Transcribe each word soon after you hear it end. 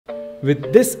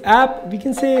With this app, we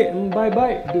can say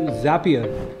bye-bye to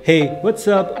Zapier. Hey, what's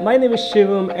up? My name is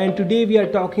Shivam and today we are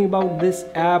talking about this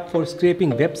app for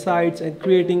scraping websites and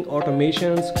creating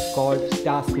automations called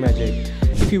TaskMagic.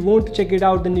 If you want to check it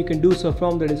out, then you can do so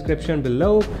from the description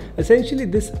below. Essentially,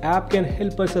 this app can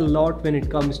help us a lot when it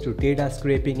comes to data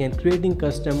scraping and creating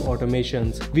custom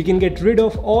automations. We can get rid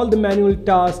of all the manual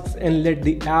tasks and let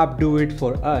the app do it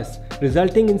for us,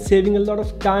 resulting in saving a lot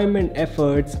of time and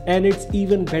efforts, and it's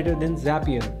even better than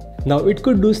Zapier. Now it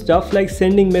could do stuff like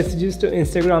sending messages to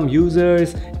Instagram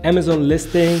users, Amazon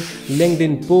listing,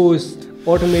 LinkedIn posts,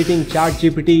 automating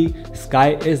ChatGPT.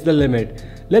 Sky is the limit.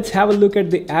 Let's have a look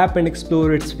at the app and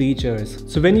explore its features.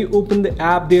 So when you open the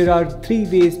app, there are 3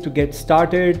 ways to get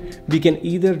started. We can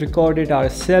either record it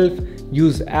ourselves,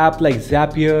 use apps like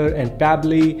Zapier and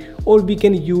Pabbly, or we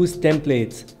can use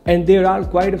templates. And there are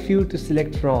quite a few to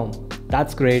select from.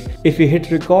 That's great. If we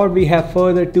hit record, we have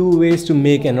further 2 ways to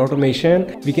make an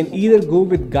automation. We can either go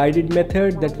with guided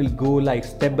method that will go like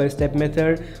step-by-step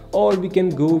method, or we can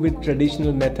go with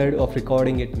traditional method of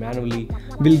recording it manually.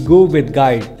 We'll go with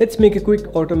guide. Let's make a quick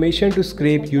automation to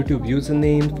scrape YouTube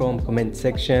username from comment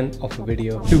section of a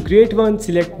video. To create one,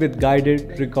 select with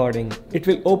guided recording. It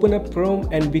will open up Chrome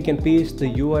and we can paste the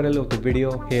URL of the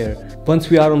video here. Once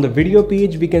we are on the video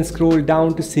page, we can scroll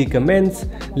down to see comments.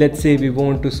 Let's say we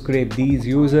want to scrape these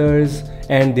users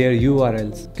and their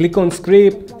URLs. Click on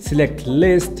scrape, select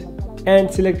list and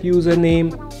select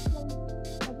username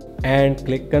and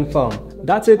click confirm.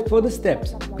 That's it for the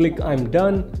steps. Click I'm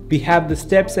done. We have the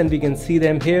steps and we can see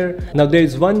them here. Now there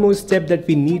is one more step that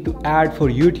we need to add for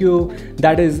YouTube.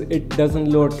 That is, it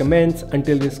doesn't load comments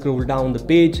until we scroll down the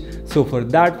page. So for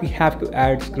that we have to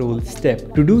add scroll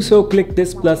step. To do so, click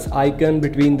this plus icon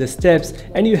between the steps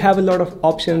and you have a lot of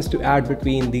options to add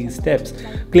between these steps.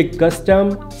 Click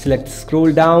custom, select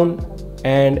scroll down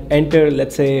and enter,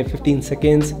 let's say 15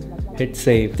 seconds. Hit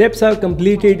save. Steps are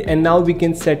completed and now we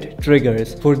can set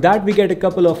triggers. For that we get a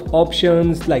couple of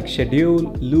options like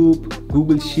schedule, loop,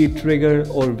 Google Sheet trigger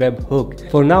or webhook.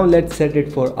 For now let's set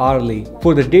it for hourly.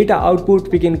 For the data output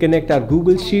we can connect our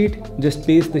Google Sheet. Just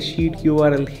paste the sheet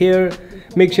URL here.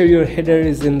 Make sure your header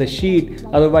is in the sheet,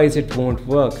 otherwise it won't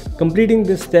work. Completing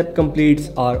this step completes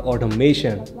our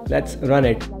automation. Let's run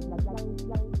it.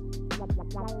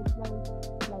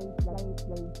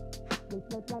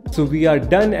 So we are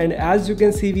done, and as you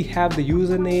can see we have the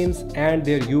usernames and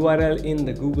their URL in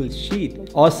the Google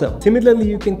Sheet. Awesome. Similarly,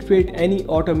 you can create any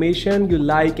automation you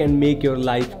like and make your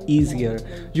life easier.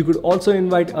 You could also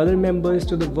invite other members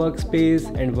to the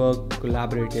workspace and work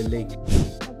collaboratively.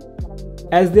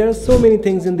 As there are so many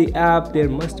things in the app, there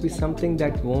must be something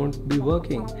that won't be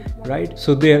working, right?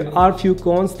 So there are few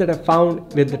cons that I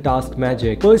found with the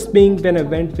TaskMagic. First being when I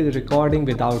went with recording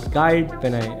without guide,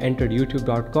 when I entered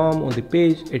youtube.com on the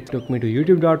page, it took me to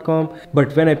youtube.com.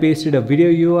 But when I pasted a video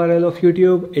URL of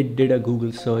YouTube, it did a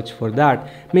Google search for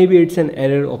that. Maybe it's an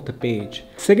error of the page.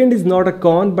 Second is not a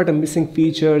con, but a missing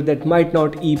feature that might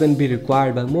not even be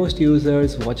required by most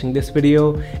users watching this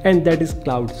video, and that is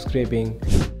cloud scraping.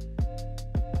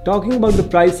 Talking about the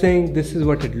pricing, this is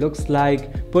what it looks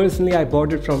like. Personally, I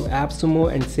bought it from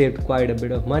AppSumo and saved quite a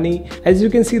bit of money. As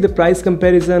you can see the price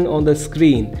comparison on the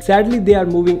screen. Sadly, they are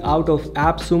moving out of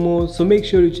AppSumo, so make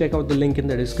sure you check out the link in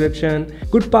the description.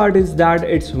 Good part is that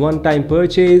it's one-time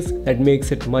purchase that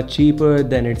makes it much cheaper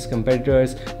than its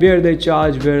competitors, where they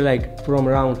charge like from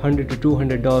around $100 to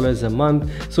 $200 a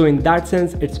month. So in that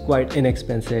sense, it's quite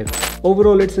inexpensive.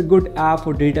 Overall, it's a good app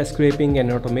for data scraping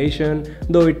and automation,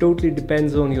 though it totally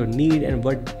depends on your need and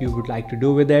what you would like to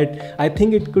do with it. I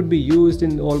think it could be used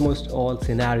in almost all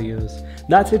scenarios.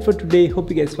 That's it for today. Hope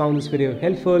you guys found this video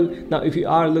helpful. Now, if you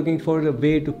are looking for a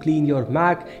way to clean your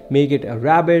Mac, make it a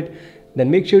rabbit, then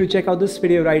make sure you check out this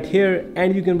video right here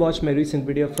and you can watch my recent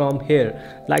video from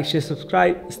here. Like, share,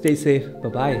 subscribe, stay safe.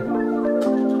 Bye-bye.